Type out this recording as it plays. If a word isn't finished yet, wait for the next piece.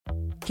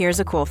Here's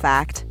a cool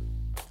fact.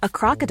 A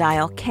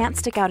crocodile can't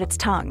stick out its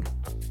tongue.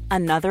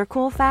 Another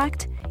cool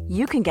fact,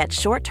 you can get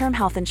short-term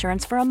health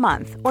insurance for a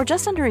month or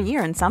just under a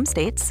year in some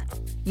states.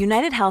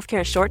 United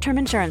Healthcare short-term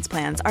insurance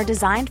plans are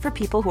designed for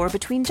people who are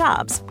between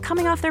jobs,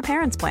 coming off their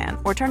parents' plan,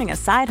 or turning a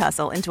side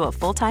hustle into a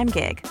full-time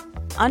gig.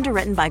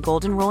 Underwritten by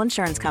Golden Rule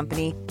Insurance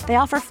Company, they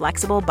offer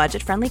flexible,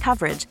 budget-friendly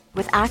coverage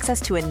with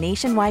access to a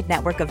nationwide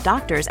network of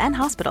doctors and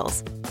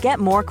hospitals. Get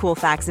more cool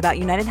facts about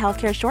United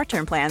Healthcare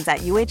short-term plans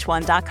at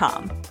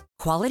uh1.com.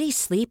 Quality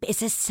sleep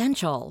is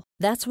essential.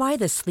 That's why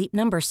the Sleep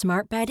Number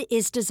Smart Bed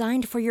is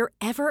designed for your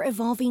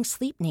ever-evolving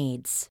sleep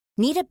needs.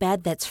 Need a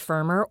bed that's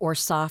firmer or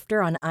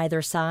softer on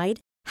either side?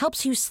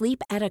 Helps you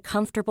sleep at a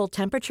comfortable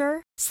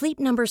temperature? Sleep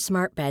Number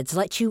Smart Beds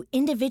let you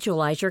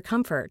individualize your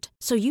comfort,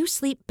 so you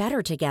sleep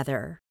better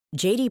together.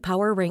 J.D.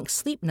 Power ranks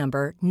Sleep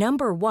Number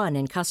number 1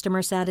 in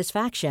customer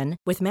satisfaction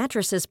with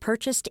mattresses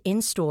purchased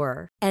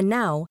in-store. And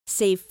now,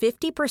 save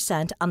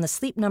 50% on the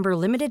Sleep Number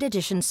Limited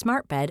Edition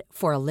Smart Bed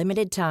for a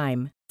limited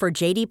time. For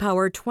J.D.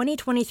 Power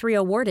 2023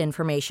 award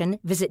information,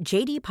 visit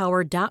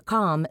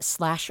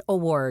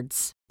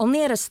jdpower.com/awards.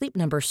 Only at a Sleep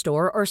Number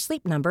store or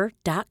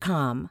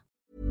sleepnumber.com.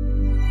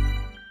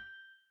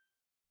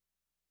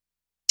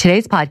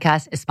 Today's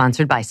podcast is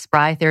sponsored by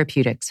Spry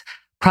Therapeutics,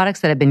 products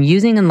that I've been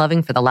using and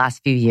loving for the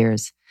last few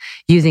years.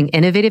 Using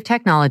innovative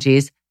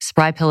technologies,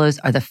 Spry pillows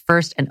are the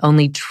first and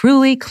only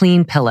truly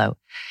clean pillow.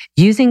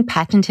 Using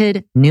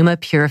patented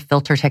PNeumaPure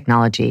filter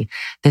technology,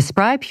 the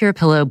Spry Pure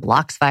pillow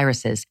blocks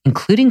viruses,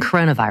 including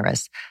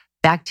coronavirus,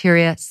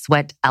 bacteria,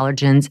 sweat,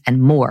 allergens,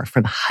 and more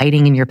from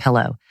hiding in your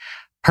pillow.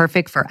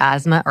 Perfect for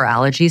asthma or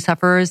allergy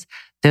sufferers,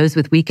 those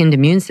with weakened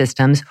immune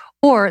systems,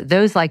 or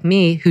those like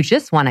me who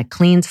just want a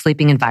clean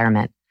sleeping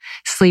environment.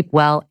 Sleep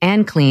well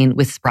and clean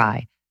with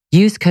Spry.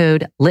 Use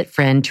code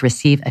LITFRIEND to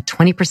receive a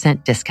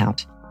 20%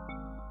 discount.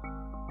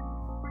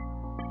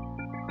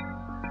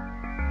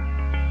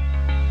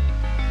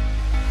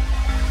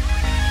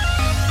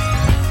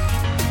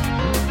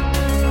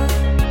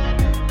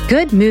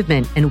 Good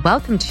movement, and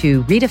welcome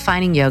to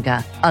Redefining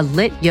Yoga, a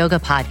lit yoga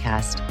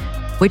podcast,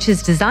 which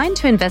is designed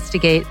to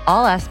investigate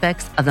all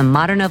aspects of the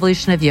modern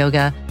evolution of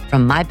yoga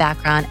from my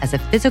background as a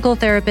physical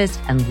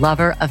therapist and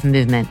lover of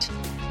movement.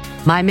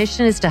 My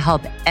mission is to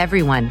help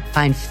everyone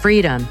find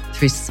freedom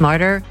through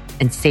smarter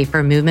and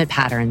safer movement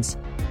patterns,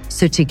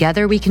 so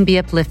together we can be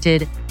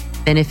uplifted,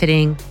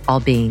 benefiting all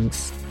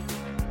beings.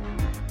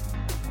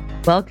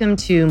 Welcome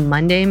to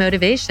Monday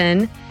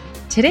Motivation.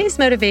 Today's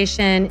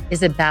motivation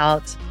is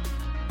about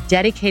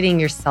dedicating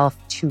yourself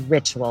to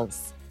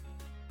rituals.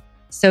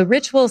 So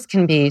rituals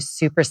can be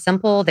super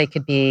simple. They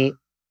could be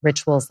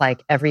rituals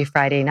like every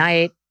Friday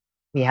night,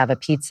 we have a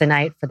pizza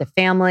night for the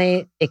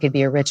family. It could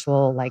be a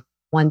ritual like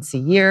once a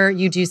year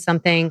you do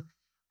something,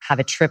 have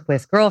a trip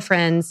with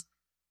girlfriends,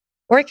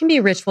 or it can be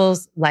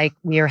rituals like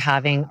we are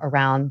having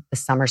around the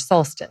summer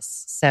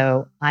solstice.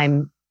 So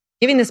I'm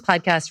giving this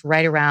podcast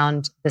right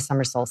around the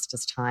summer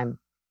solstice time.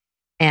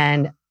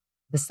 And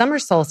the summer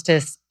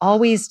solstice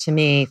always to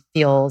me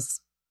feels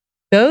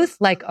both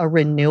like a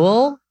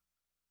renewal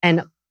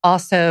and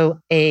also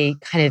a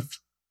kind of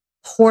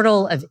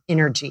portal of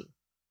energy.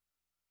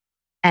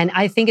 And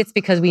I think it's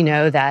because we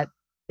know that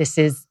this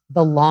is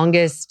the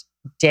longest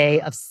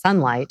day of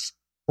sunlight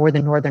for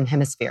the Northern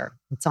Hemisphere.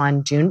 It's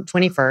on June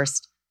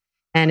 21st,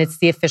 and it's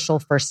the official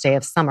first day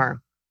of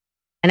summer.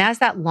 And as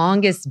that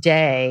longest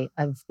day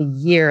of the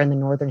year in the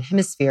Northern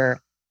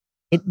Hemisphere,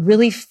 it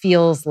really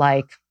feels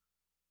like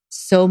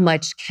so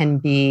much can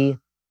be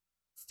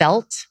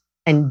felt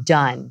and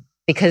done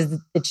because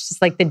it's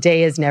just like the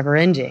day is never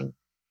ending.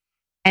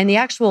 And the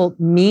actual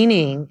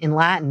meaning in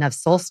Latin of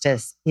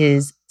solstice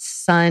is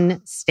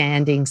sun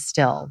standing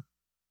still.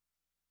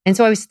 And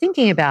so I was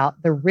thinking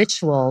about the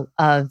ritual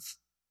of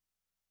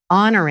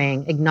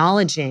honoring,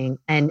 acknowledging,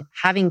 and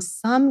having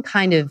some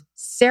kind of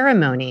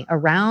ceremony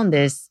around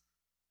this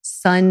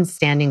sun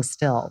standing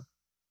still,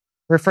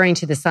 referring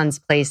to the sun's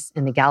place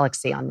in the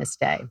galaxy on this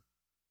day.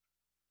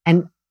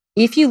 And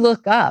if you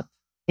look up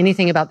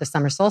anything about the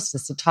summer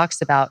solstice, it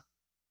talks about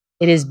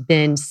it has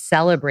been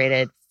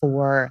celebrated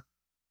for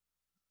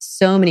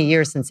so many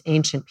years since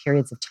ancient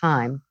periods of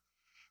time.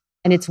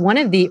 And it's one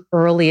of the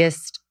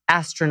earliest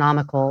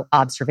astronomical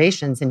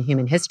observations in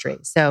human history.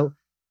 So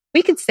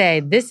we could say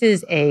this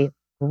is a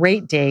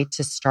great day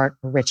to start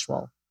a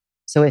ritual.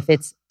 So if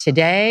it's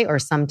today or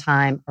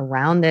sometime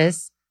around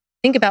this,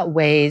 think about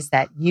ways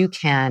that you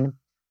can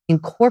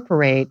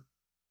incorporate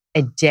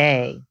a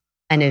day,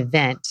 an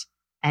event,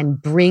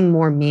 and bring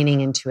more meaning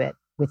into it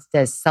with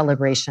the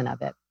celebration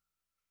of it.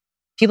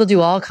 People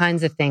do all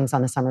kinds of things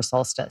on the summer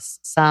solstice.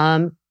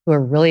 Some who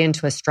are really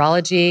into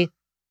astrology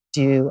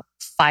do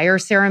fire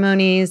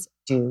ceremonies,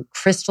 do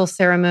crystal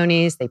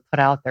ceremonies. They put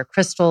out their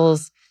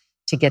crystals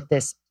to get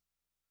this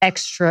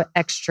extra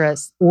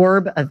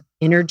orb of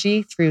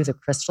energy through the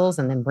crystals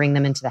and then bring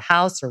them into the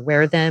house or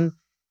wear them.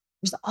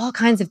 There's all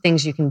kinds of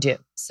things you can do.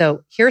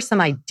 So here are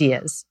some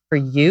ideas for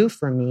you,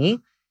 for me.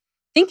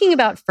 Thinking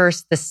about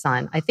first the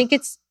sun. I think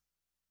it's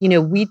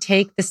we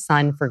take the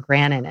sun for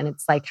granted, and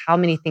it's like how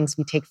many things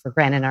we take for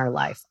granted in our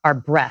life. Our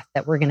breath,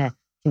 that we're going to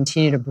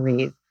continue to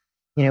breathe.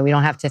 We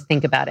don't have to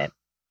think about it.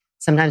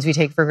 Sometimes we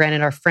take for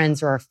granted our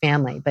friends or our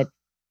family, but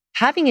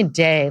having a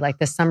day like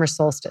the summer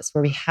solstice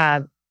where we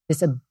have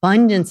this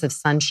abundance of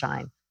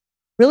sunshine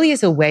really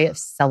is a way of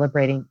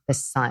celebrating the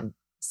sun,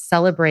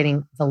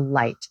 celebrating the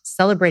light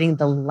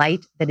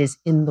that is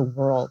in the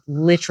world.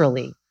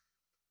 Literally,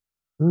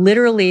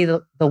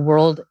 the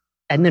world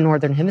in the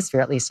Northern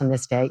Hemisphere, at least on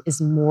this day,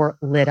 is more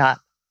lit up.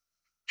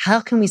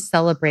 How can we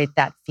celebrate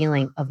that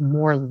feeling of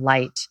more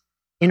light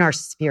in our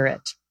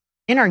spirit,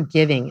 in our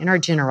giving, in our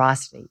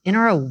generosity, in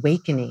our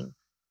awakening?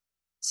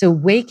 So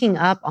waking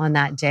up on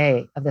that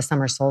day of the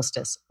summer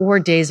solstice or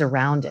days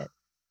around it,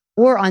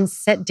 or on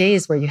set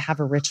days where you have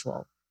a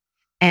ritual,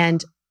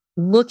 and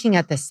looking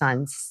at the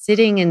sun,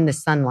 sitting in the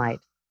sunlight,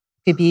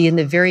 could be in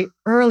the very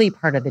early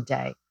part of the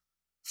day,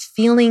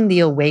 feeling the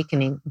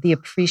awakening, the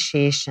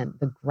appreciation,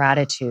 the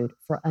gratitude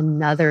for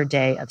another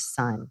day of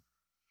sun.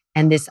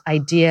 And this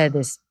idea,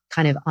 this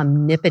kind of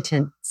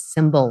omnipotent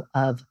symbol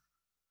of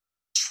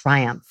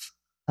triumph,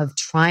 of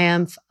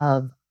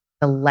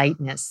the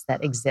lightness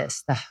that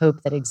exists, the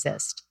hope that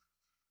exists.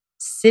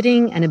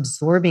 Sitting and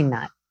absorbing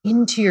that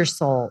into your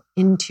soul,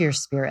 into your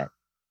spirit.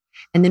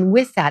 And then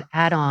with that,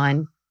 add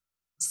on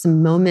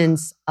some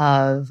moments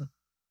of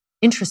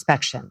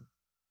introspection,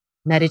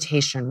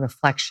 meditation,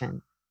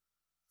 reflection,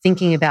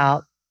 thinking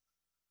about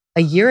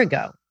a year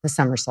ago, the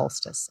summer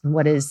solstice, and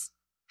what has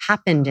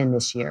happened in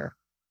this year.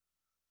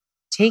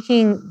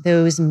 Taking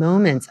those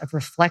moments of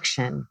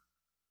reflection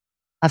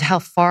of how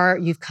far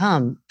you've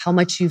come, how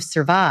much you've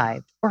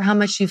survived, or how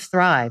much you've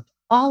thrived.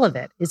 All of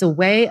it is a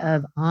way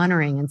of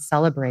honoring and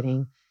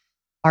celebrating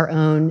our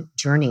own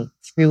journey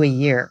through a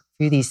year,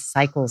 through these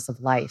cycles of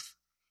life.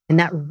 And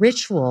that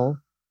ritual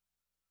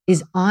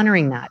is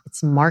honoring that.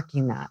 It's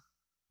marking that.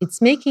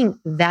 It's making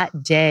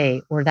that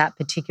day or that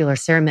particular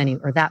ceremony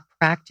or that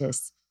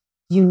practice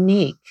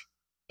unique.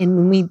 And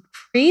when we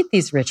create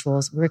these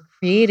rituals, we're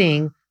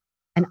creating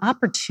an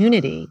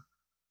opportunity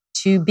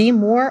to be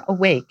more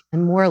awake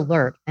and more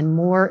alert and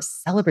more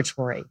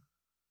celebratory,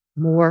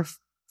 more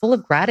full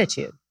of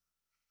gratitude.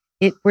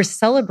 We're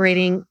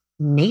celebrating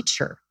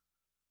nature,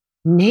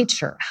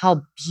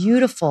 how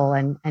beautiful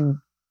and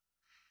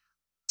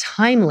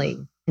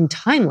timely and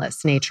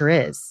timeless nature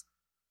is,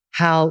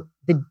 how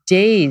the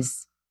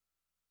days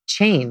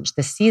change,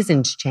 the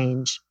seasons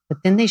change, but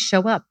then they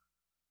show up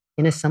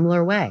in a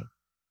similar way.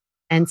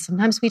 And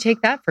sometimes we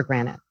take that for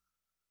granted.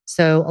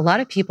 So a lot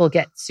of people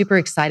get super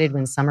excited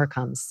when summer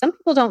comes. Some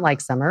people don't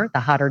like summer, the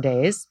hotter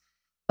days,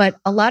 but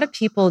a lot of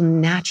people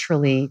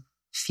naturally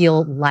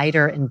feel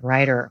lighter and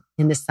brighter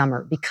in the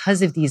summer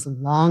because of these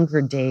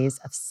longer days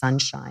of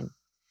sunshine.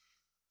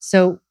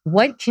 So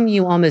what can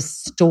you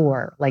almost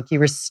store? Like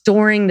you're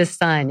restoring the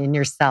sun in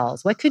your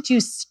cells. What could you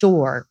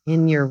store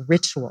in your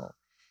ritual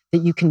that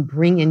you can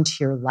bring into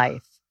your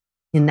life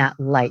in that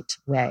light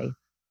way?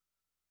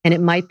 And it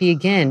might be,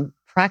 again,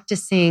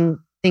 practicing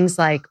things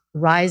like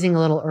rising a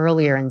little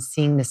earlier and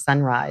seeing the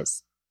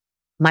sunrise.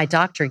 My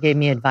doctor gave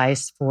me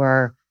advice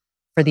for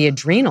the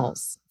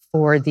adrenals,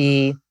 for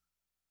the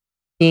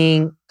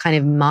being kind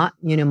of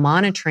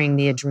monitoring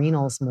the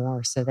adrenals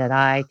more so that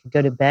I could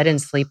go to bed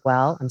and sleep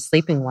well. I'm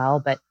sleeping well,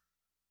 but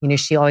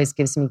she always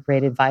gives me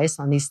great advice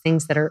on these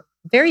things that are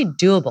very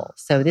doable.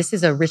 So this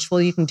is a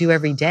ritual you can do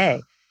every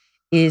day,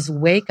 is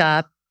wake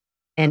up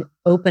and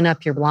open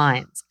up your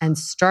blinds and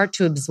start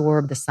to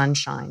absorb the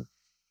sunshine.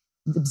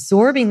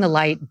 Absorbing the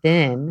light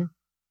then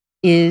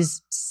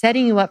is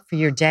setting you up for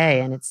your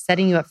day, and it's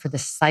setting you up for the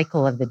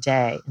cycle of the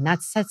day. And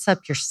that sets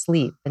up your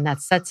sleep, and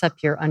that sets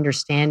up your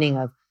understanding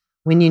of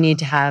when you need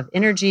to have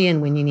energy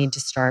and when you need to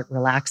start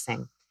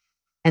relaxing.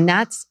 And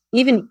that's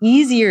even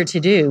easier to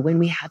do when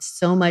we have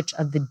so much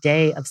of the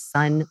day of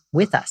sun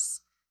with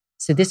us.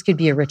 So this could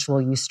be a ritual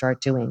you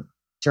start doing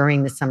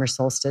during the summer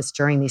solstice,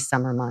 during these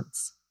summer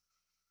months.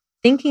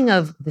 Thinking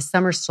of the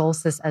summer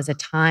solstice as a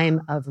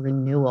time of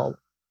renewal,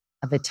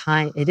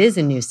 it is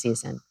a new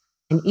season.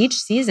 And each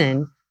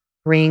season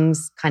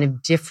brings kind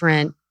of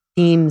different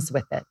themes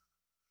with it.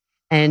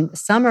 And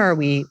summer,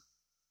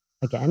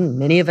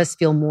 many of us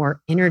feel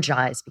more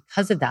energized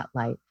because of that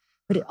light,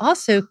 but it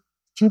also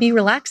can be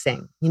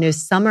relaxing.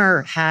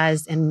 Summer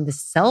has in the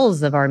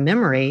cells of our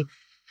memory,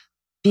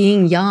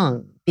 being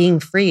young, being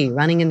free,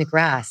 running in the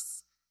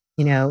grass,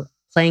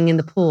 playing in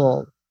the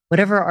pool,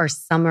 whatever our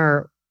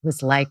summer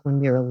was like when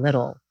we were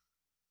little.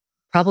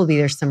 Probably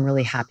there's some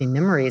really happy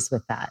memories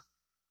with that.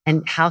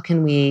 And how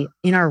can we,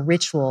 in our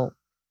ritual,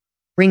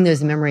 bring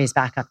those memories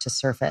back up to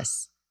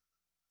surface?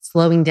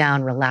 Slowing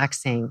down,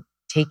 relaxing,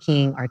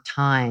 taking our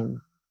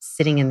time,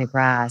 sitting in the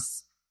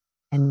grass,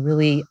 and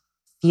really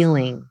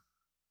feeling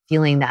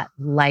that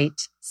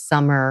light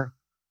summer,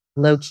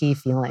 low-key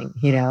feeling,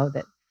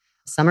 that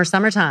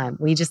summertime.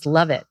 We just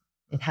love it.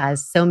 It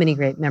has so many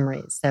great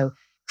memories. So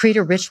create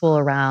a ritual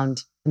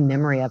around the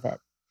memory of it.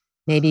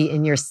 Maybe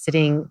in your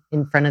sitting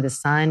in front of the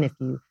sun, if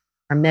you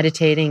are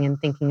meditating and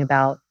thinking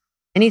about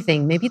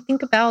anything, maybe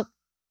think about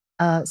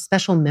a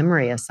special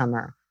memory of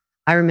summer.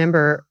 I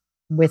remember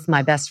with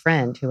my best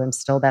friend, who I'm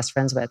still best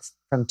friends with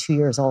from 2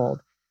 years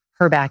old,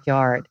 her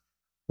backyard,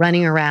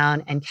 running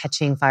around and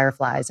catching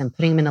fireflies and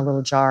putting them in a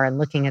little jar and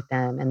looking at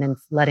them and then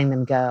letting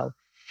them go.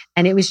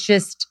 And it was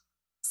just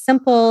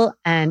simple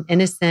and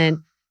innocent,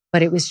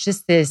 but it was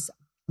just this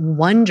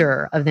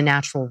wonder of the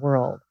natural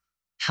world,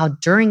 how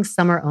during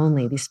summer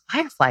only, these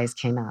fireflies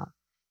came out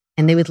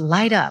and they would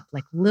light up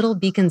like little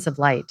beacons of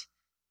light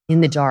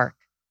in the dark.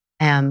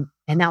 And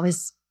that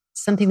was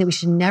something that we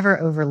should never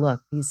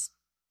overlook,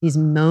 these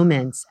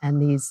moments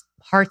and these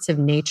parts of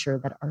nature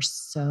that are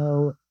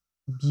so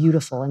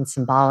beautiful and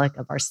symbolic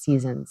of our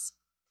seasons.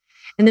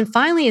 And then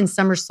finally in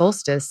summer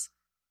solstice,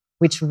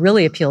 which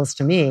really appeals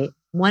to me,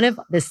 one of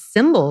the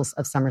symbols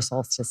of summer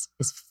solstice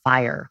is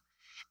fire.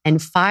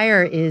 And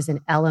fire is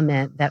an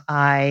element that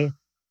I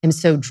am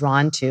so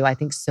drawn to. I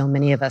think so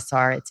many of us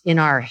are. It's in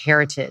our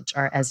heritage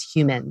as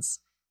humans.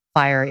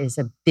 Fire is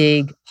a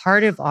big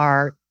part of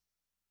our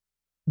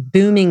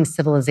booming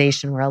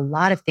civilization where a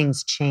lot of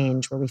things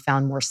change, where we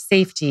found more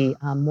safety,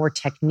 more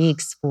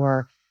techniques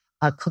for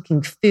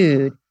cooking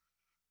food,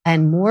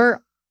 and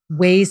more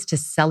ways to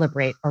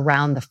celebrate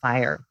around the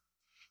fire.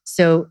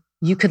 So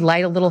you could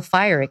light a little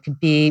fire. It could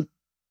be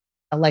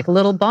like a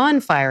little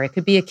bonfire. It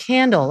could be a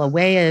candle, a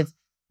way of,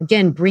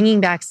 again, bringing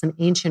back some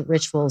ancient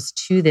rituals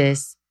to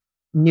this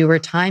newer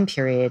time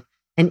period.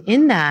 And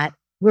in that,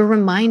 we're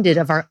reminded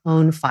of our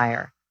own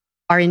fire,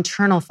 our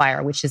internal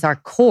fire, which is our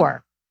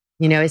core.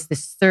 It's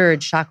this third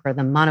chakra,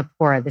 the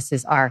Manipura. This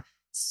is our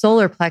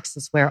solar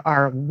plexus where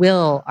our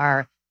will,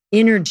 our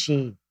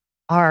energy,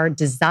 our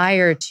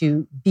desire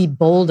to be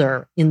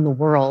bolder in the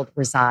world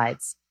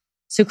resides.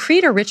 So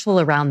create a ritual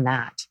around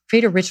that.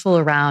 Create a ritual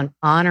around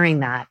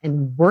honoring that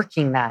and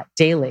working that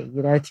daily,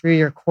 through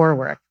your core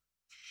work.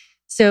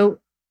 So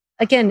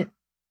again,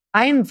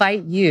 I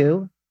invite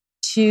you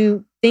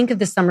to think of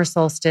the summer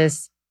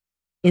solstice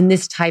in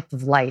this type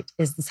of light,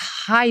 as this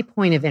high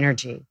point of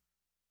energy,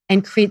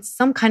 and create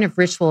some kind of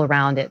ritual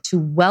around it to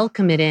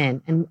welcome it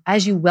in. And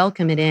as you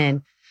welcome it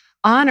in,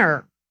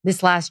 honor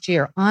this last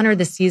year, honor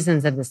the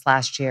seasons of this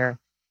last year,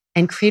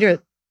 and create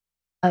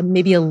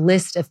maybe a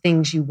list of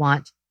things you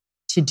want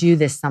to do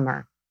this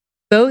summer.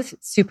 Both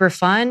super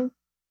fun,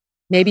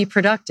 maybe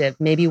productive,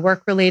 maybe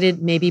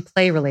work-related, maybe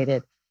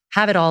play-related.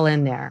 Have it all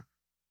in there.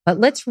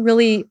 But let's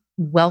really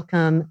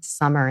welcome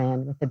summer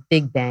in with a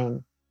big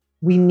bang.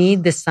 We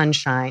need the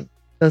sunshine,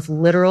 both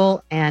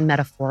literal and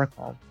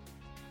metaphorical.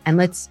 And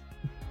let's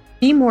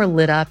be more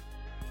lit up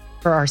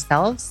for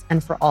ourselves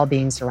and for all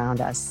beings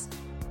around us.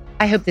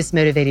 I hope this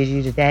motivated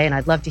you today, and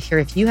I'd love to hear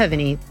if you have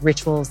any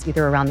rituals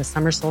either around the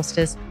summer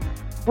solstice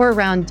or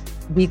around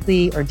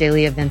weekly or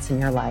daily events in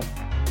your life.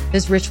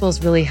 Those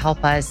rituals really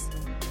help us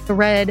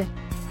thread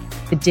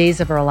the days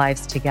of our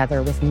lives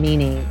together with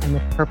meaning and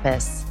with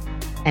purpose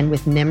and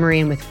with memory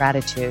and with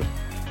gratitude.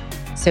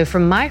 So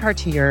from my heart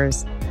to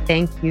yours,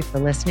 thank you for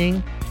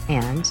listening.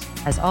 And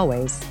as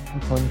always, I'm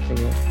pulling for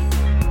you.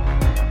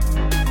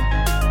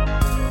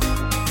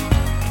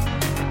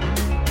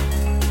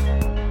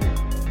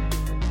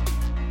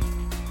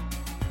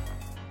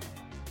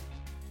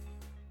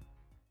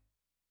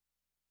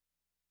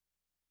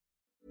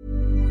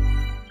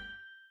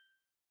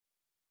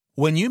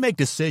 When you make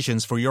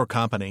decisions for your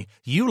company,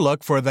 you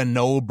look for the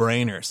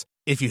no-brainers.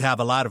 If you have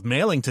a lot of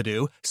mailing to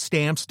do,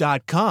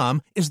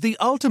 Stamps.com is the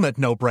ultimate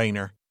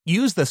no-brainer.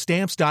 Use the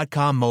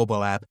Stamps.com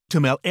mobile app to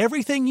mail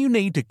everything you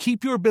need to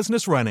keep your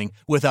business running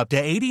with up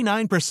to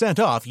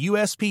 89% off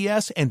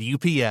USPS and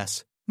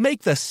UPS.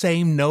 Make the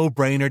same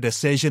no-brainer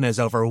decision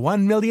as over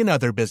 1 million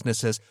other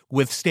businesses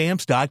with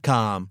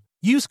Stamps.com.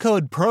 Use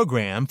code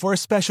PROGRAM for a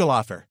special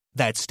offer.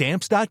 That's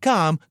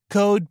Stamps.com,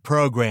 code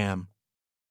PROGRAM.